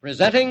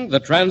Presenting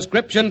the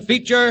transcription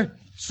feature,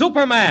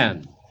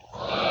 Superman.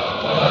 Up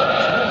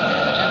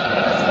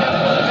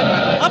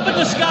in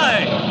the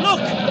sky! Look!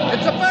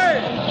 It's a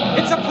bird!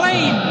 It's a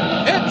plane!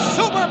 It's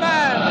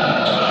Superman!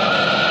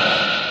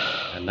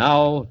 And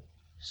now,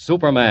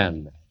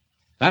 Superman.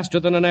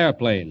 Faster than an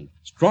airplane,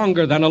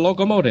 stronger than a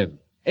locomotive,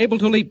 able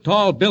to leap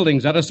tall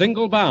buildings at a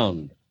single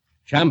bound.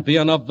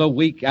 Champion of the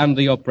weak and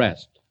the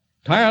oppressed.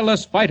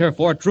 Tireless fighter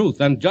for truth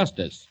and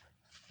justice.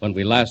 When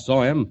we last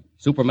saw him,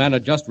 Superman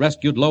had just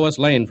rescued Lois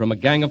Lane from a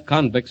gang of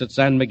convicts at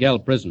San Miguel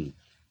prison,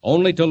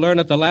 only to learn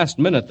at the last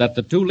minute that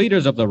the two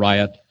leaders of the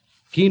riot,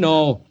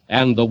 Kino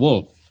and the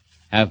Wolfe,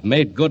 have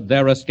made good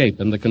their escape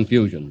in the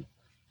confusion.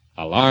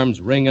 Alarms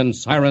ring and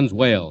sirens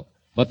wail,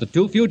 but the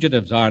two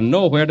fugitives are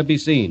nowhere to be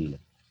seen.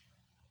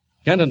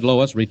 Kent and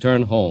Lois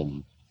return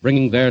home,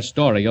 bringing their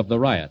story of the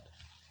riot,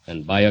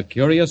 and by a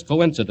curious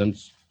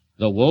coincidence,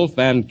 the Wolfe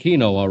and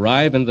Kino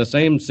arrive in the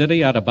same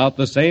city at about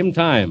the same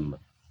time.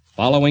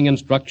 Following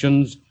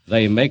instructions,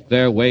 they make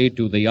their way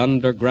to the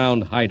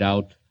underground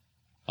hideout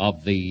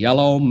of the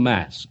Yellow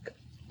Mask.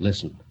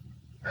 Listen.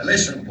 Now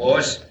listen,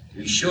 boss.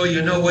 You sure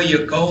you know where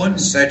you're going?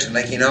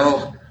 Certainly,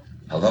 Kino.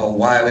 Although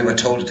why we were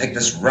told to take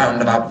this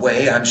roundabout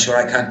way, I'm sure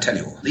I can't tell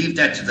you. Leave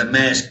that to the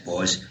mask,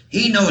 boss.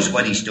 He knows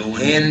what he's doing.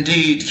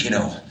 Indeed,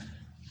 Kino.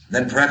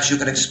 Then perhaps you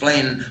can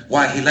explain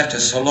why he left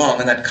us so long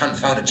in that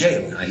confounded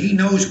jail. Now, he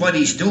knows what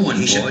he's doing,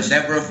 He boss. should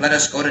never have let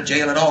us go to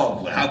jail at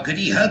all. Well, how could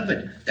he help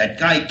it? That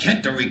guy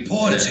Kent, the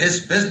reporter. It's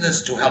his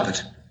business to help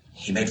it.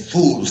 He made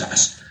fools of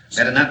us.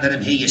 Better not let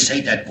him hear you say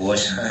that,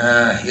 boss.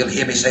 He'll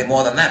hear me say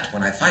more than that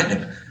when I find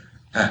him.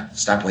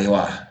 Stop where you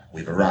are.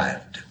 We've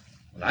arrived.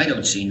 Well, I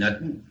don't see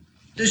nothing.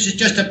 This is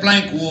just a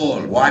blank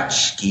wall.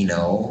 Watch,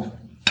 Kino.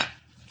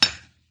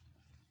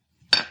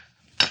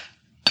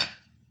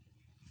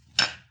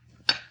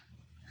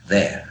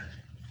 There.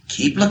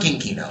 Keep looking,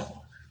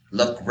 Kino.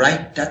 Look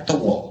right at the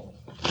wall.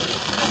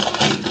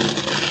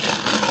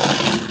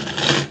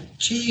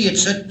 Gee,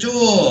 it's a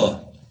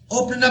door.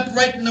 Open up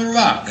right in the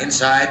rock.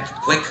 Inside,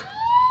 quick.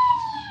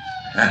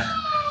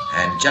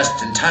 And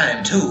just in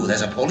time, too.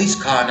 There's a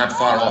police car not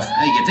far off.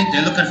 Hey, you think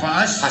they're looking for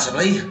us?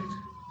 Possibly,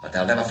 but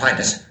they'll never find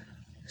us.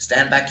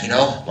 Stand back,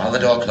 Kino, while the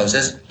door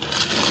closes.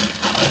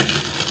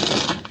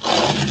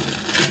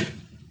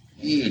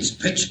 Hey, it's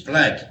pitch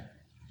black.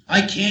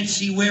 I can't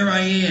see where I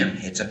am.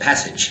 It's a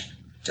passage.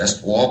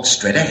 Just walk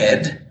straight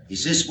ahead.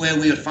 Is this where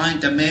we'll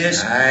find the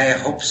mask? I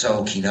hope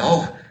so,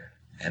 Kino.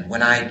 And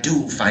when I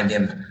do find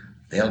him,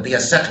 there'll be a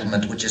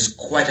settlement which is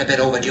quite a bit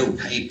overdue.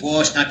 Hey,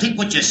 boss, now think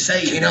what you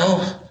say.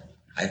 Kino,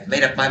 I've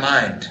made up my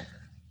mind.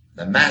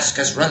 The mask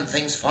has run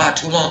things far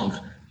too long.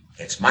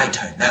 It's my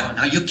turn now.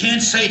 Now, you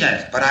can't say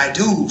that. But I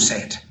do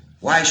say it.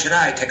 Why should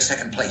I take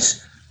second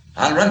place?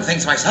 I'll run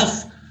things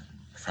myself.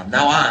 From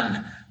now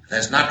on,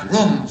 there's not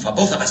room for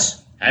both of us.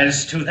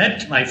 As to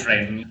that, my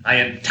friend, I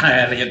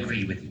entirely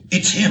agree with you.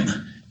 It's him.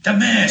 The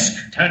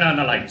mask. Turn on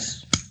the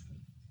lights.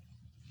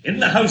 In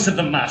the house of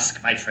the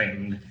mask, my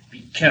friend, be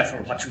careful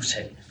what you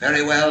say.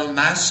 Very well,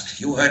 Mask,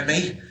 you heard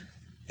me.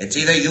 It's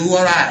either you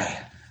or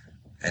I.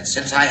 And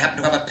since I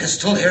happen to have a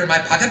pistol here in my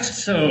pocket...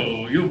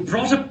 So, you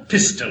brought a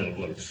pistol,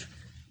 Wolfe.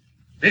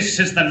 This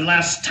is the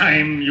last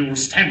time you'll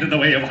stand in the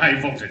way of high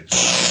voltage.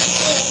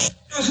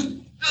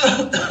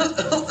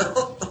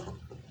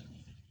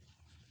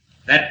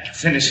 That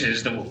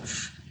finishes the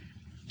Wolfe.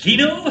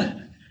 Kino,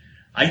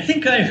 I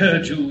think I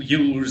heard you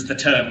use the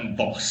term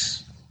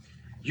boss.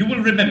 You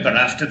will remember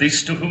after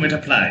this to whom it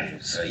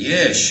applies.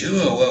 Yeah,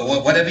 sure.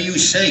 Well, whatever you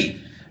say.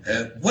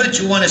 What did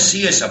you want to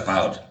see us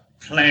about?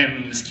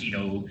 Plans,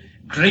 Kino.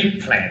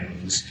 Great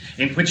plans,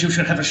 in which you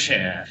shall have a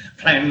share.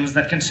 Plans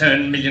that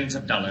concern millions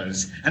of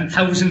dollars and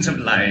thousands of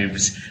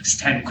lives.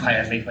 Stand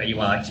quietly where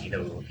you are,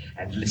 Kino,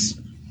 and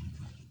listen.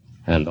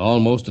 And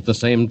almost at the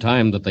same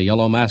time that the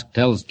Yellow Mask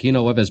tells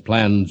Kino of his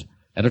plans,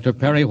 Editor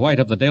Perry White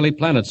of the Daily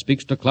Planet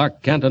speaks to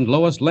Clark Kent and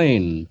Lois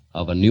Lane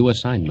of a new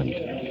assignment.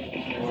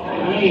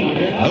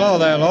 Hello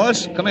there,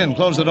 Lois. Come in.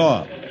 Close the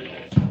door.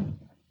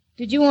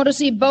 Did you want to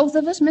see both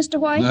of us, Mr.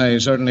 White? I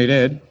certainly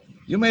did.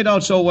 You made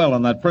out so well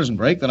on that prison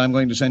break that I'm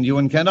going to send you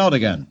and Kent out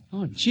again.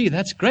 Oh, gee,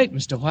 that's great,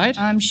 Mr. White.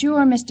 I'm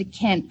sure Mr.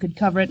 Kent could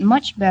cover it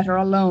much better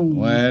alone.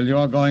 Well,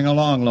 you're going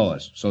along,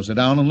 Lois, so sit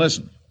down and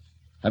listen.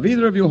 Have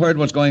either of you heard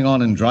what's going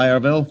on in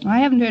Dryerville? I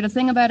haven't heard a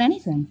thing about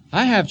anything.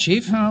 I have,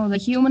 Chief. Oh, the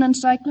human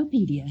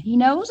encyclopedia. He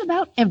knows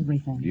about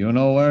everything. Do you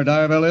know where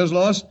Dryerville is,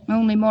 Lois?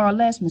 Only more or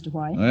less, Mr.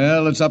 White.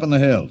 Well, it's up in the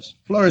hills.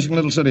 Flourishing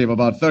little city of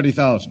about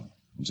 30,000.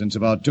 And since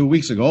about 2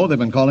 weeks ago, they've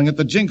been calling it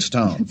the Jinx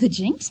Town. The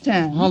Jinx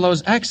Town? All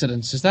those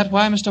accidents. Is that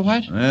why, Mr.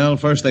 White? Well,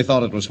 first they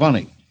thought it was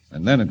funny,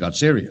 and then it got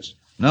serious.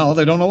 Now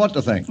they don't know what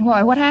to think.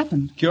 Why, what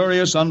happened?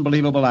 Curious,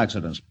 unbelievable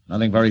accidents.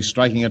 Nothing very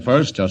striking at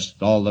first,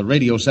 just all the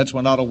radio sets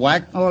went out of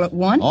whack. All at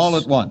once? All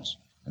at once.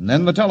 And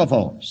then the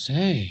telephones.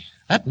 Say,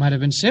 that might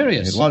have been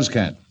serious. It was,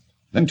 Kent.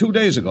 Then 2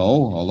 days ago,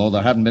 although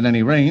there hadn't been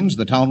any rains,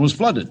 the town was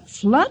flooded.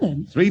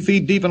 Flooded? 3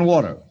 feet deep in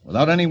water.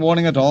 Without any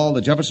warning at all,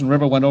 the Jefferson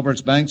River went over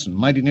its banks and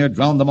mighty near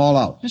drowned them all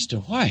out.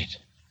 Mr. White,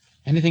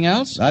 anything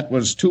else? That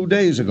was 2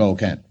 days ago,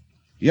 Kent.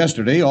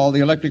 Yesterday, all the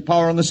electric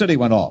power in the city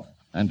went off.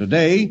 And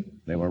today,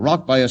 they were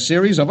rocked by a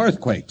series of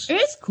earthquakes.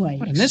 Earthquakes?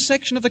 What, in this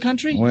section of the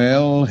country?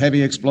 Well,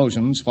 heavy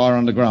explosions far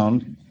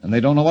underground, and they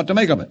don't know what to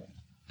make of it.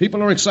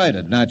 People are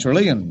excited,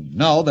 naturally, and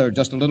now they're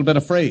just a little bit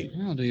afraid.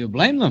 Well, do you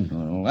blame them?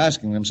 Well,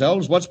 asking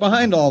themselves what's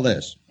behind all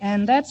this.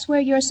 And that's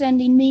where you're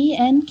sending me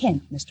and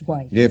Kent, Mr.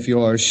 White. If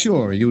you're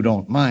sure you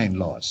don't mind,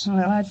 Lois.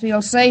 Well, I'd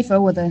feel safer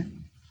with a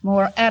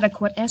more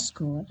adequate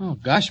escort. Oh,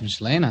 gosh,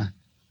 Miss Lane,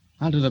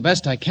 I'll do the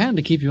best I can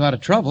to keep you out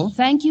of trouble.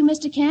 Thank you,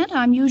 Mr. Kent.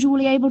 I'm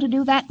usually able to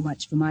do that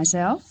much for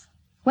myself.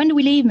 When do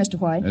we leave, Mr.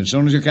 White? As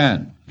soon as you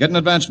can. Get an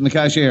advance from the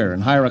cashier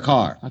and hire a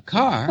car. A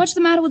car? What's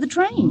the matter with the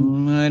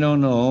train? I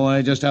don't know.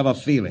 I just have a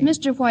feeling.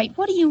 Mr. White,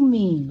 what do you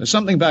mean? There's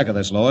something back of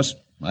this, Lois.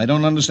 I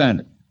don't understand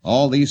it.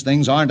 All these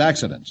things aren't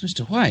accidents.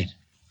 Mr. White,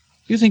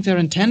 you think they're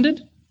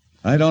intended?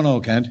 I don't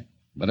know, Kent.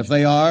 But if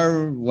they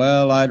are,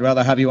 well, I'd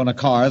rather have you in a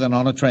car than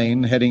on a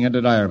train heading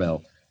into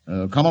Dyerville.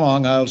 Come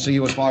along. I'll see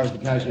you as far as the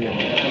cashier.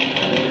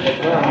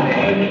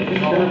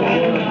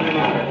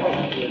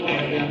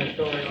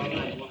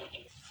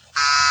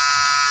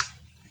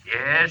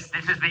 Yes,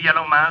 this is the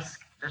Yellow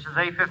Mask. This is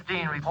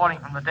A15 reporting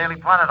from the Daily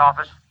Planet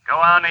office. Go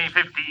on,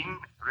 A15.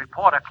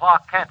 Reporter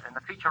Clark Kent and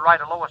the feature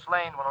writer Lois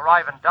Lane will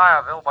arrive in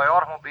Dyerville by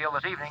automobile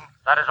this evening.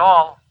 That is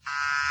all.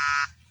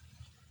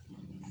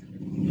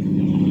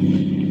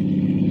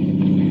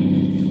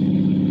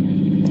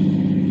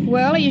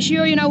 Well, are you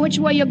sure you know which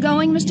way you're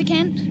going, Mr.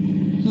 Kent?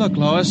 Look,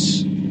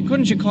 Lois,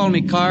 couldn't you call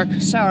me Clark?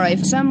 Sorry,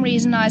 for some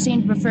reason I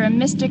seem to prefer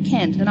Mr.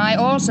 Kent, and I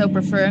also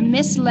prefer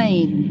Miss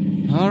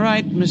Lane. All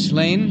right, Miss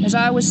Lane. As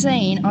I was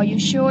saying, are you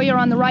sure you're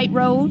on the right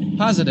road?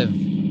 Positive.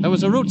 There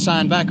was a route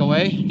sign back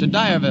away to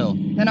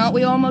Dyerville. Then aren't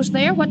we almost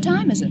there? What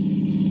time is it?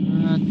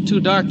 Too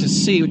dark to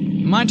see.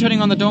 Mind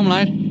turning on the dome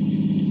light?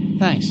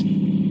 Thanks.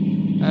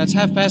 It's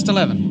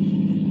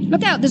 11:30.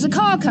 Look out, there's a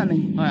car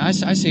coming. Oh, I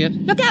see it.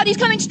 Look out, he's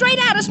coming straight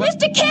at us. What?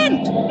 Mr.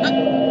 Kent!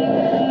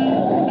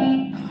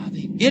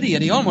 The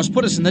idiot, he almost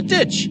put us in the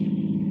ditch.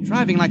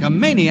 Driving like a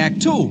maniac,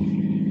 too.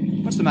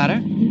 What's the matter?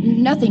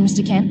 Nothing,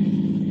 Mr.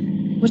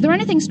 Kent. Was there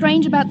anything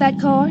strange about that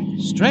car?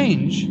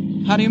 Strange?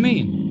 How do you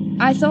mean?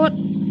 I thought...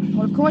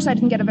 Well, of course I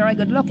didn't get a very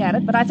good look at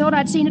it, but I thought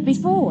I'd seen it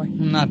before.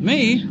 Not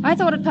me. I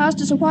thought it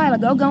passed us a while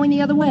ago, going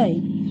the other way.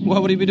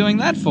 What would he be doing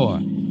that for?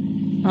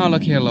 Oh,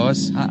 look here,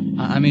 Lois.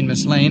 I mean,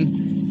 Miss Lane.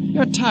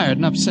 You're tired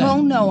and upset.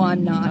 Oh, no,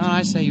 I'm not. No,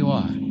 I say you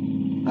are.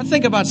 Now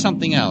think about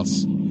something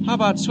else. How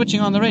about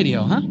switching on the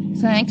radio, huh?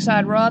 Thanks,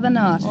 I'd rather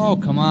not. Oh,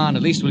 come on.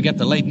 At least we'll get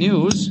the late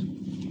news.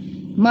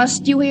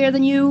 Must you hear the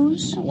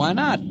news? Why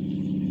not?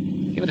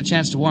 Give it a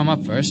chance to warm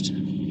up first.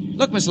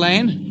 Look, Miss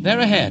Lane, they're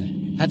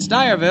ahead. That's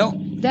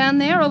Dyerville. Down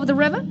there, over the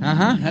river?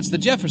 Uh-huh, that's the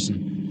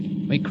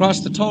Jefferson. We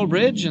crossed the toll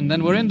bridge, and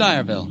then we're in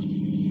Dyerville.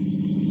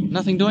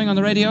 Nothing doing on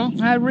the radio?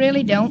 I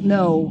really don't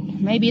know.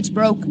 Maybe it's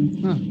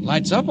broken. Huh,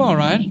 lights up all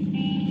right.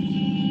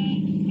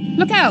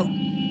 Look out!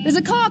 There's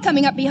a car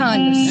coming up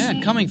behind us. Yeah,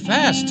 and coming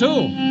fast, too.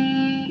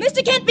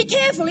 Mr. Kent, be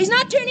careful. He's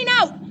not turning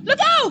out. Look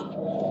out!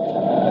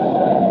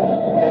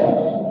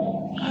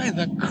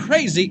 The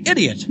crazy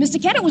idiot.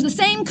 Mr. Kent, it was the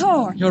same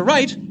car. You're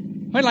right.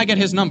 Wait till I get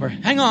his number.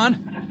 Hang on.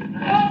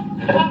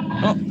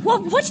 Oh.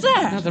 What's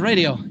that? Now, the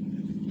radio.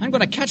 I'm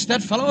going to catch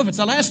that fellow if it's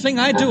the last thing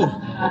I do.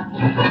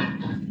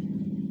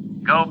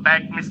 Go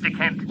back, Mr.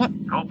 Kent.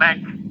 What? Go back.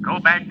 Go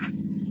back.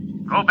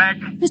 Go back.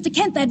 Mr.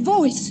 Kent, that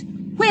voice.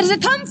 Where does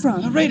it come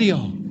from? The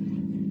radio.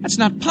 That's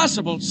not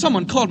possible.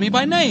 Someone called me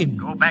by name.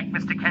 Go back,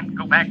 Mr. Kent.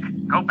 Go back.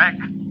 Go back.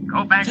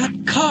 Go back.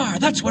 That car.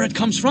 That's where it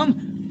comes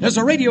from. There's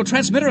a radio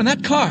transmitter in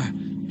that car.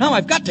 Now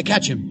I've got to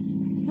catch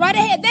him. Right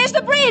ahead. There's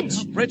the bridge.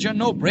 No bridge or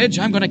no bridge,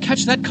 I'm going to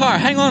catch that car.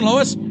 Hang on,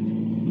 Lois.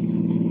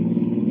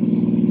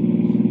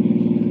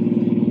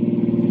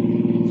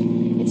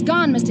 It's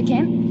gone, Mr.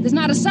 Kent. There's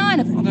not a sign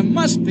of it. Well, there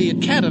must be.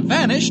 It can't have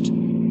vanished.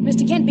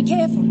 Mr. Kent, be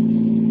careful.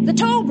 The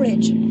toll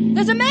bridge.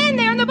 There's a man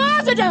there and the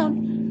bars are down.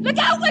 Look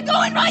out, we're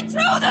going right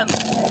through them.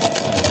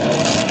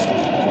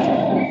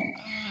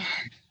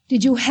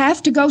 Did you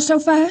have to go so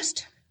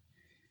fast?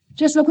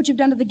 Just look what you've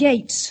done to the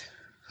gates.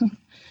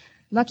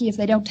 Lucky if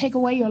they don't take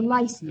away your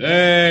license.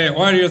 Hey,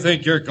 where do you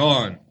think you're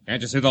going?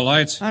 Can't you see the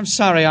lights? I'm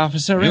sorry,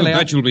 officer. You Really,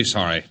 bet you'll be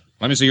sorry.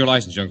 Let me see your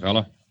license, young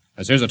fella.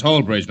 This here's a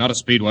toll bridge, not a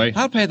speedway.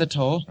 I'll pay the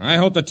toll. I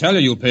hope to tell you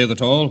you'll pay the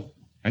toll.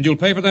 And you'll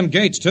pay for them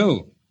gates,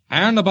 too.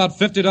 And about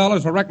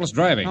 $50 for reckless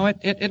driving. No,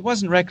 it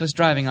wasn't reckless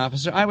driving,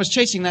 officer. I was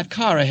chasing that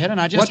car ahead, and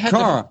I just What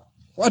car?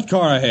 What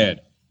car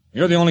ahead?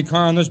 You're the only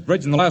car on this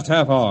bridge in the last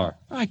half hour.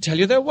 I tell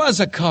you, there was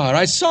a car.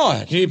 I saw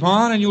it. Keep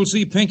on, and you'll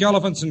see pink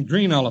elephants and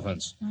green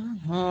elephants.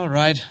 All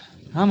right.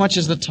 How much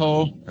is the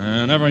toll?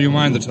 Never you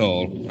mind the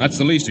toll. That's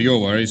the least of your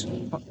worries.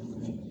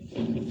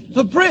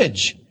 The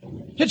bridge.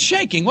 It's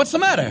shaking. What's the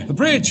matter? The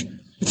bridge.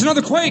 It's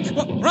another quake.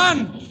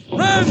 Run!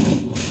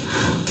 Run!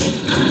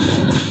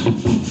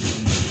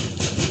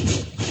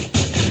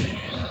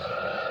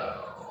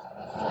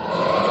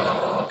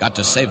 Got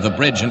to save the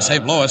bridge and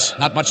save Lois.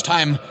 Not much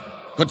time.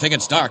 Good thing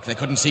it's dark. They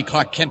couldn't see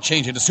Clark Kent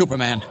change into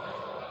Superman.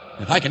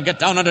 If I can get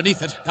down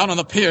underneath it, down on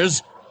the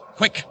piers.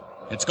 Quick.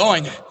 It's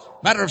going.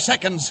 Matter of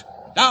seconds.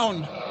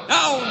 Down.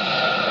 Down.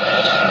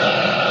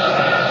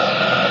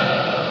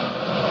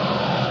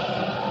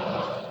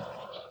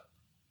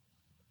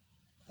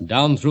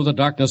 Down through the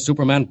darkness,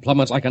 Superman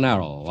plummets like an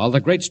arrow, while the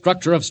great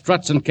structure of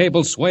struts and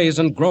cables sways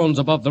and groans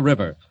above the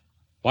river,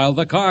 while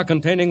the car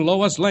containing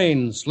Lois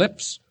Lane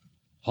slips,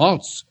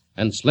 halts,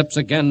 and slips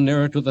again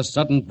nearer to the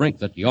sudden brink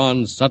that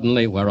yawns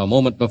suddenly where a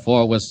moment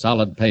before was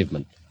solid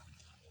pavement.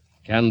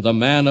 Can the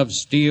man of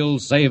steel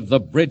save the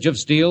bridge of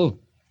steel?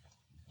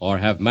 Or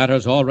have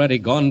matters already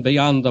gone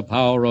beyond the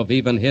power of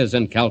even his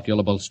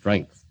incalculable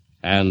strength?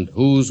 And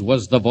whose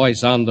was the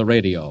voice on the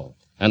radio?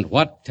 And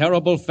what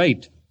terrible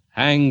fate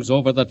hangs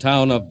over the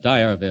town of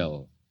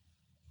Dyerville?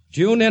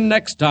 Tune in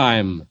next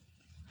time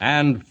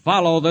and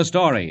follow the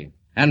story.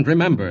 And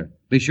remember,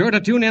 be sure to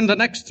tune in the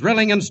next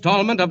thrilling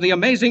installment of the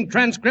amazing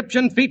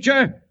transcription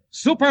feature,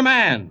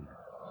 Superman.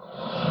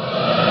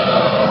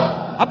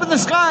 Up in the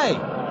sky!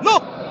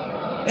 Look!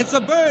 It's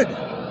a bird!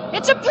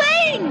 It's a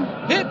plane!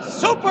 It's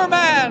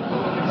Superman!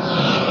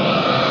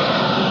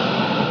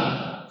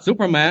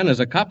 Superman is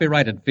a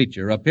copyrighted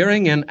feature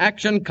appearing in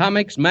Action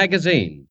Comics magazine.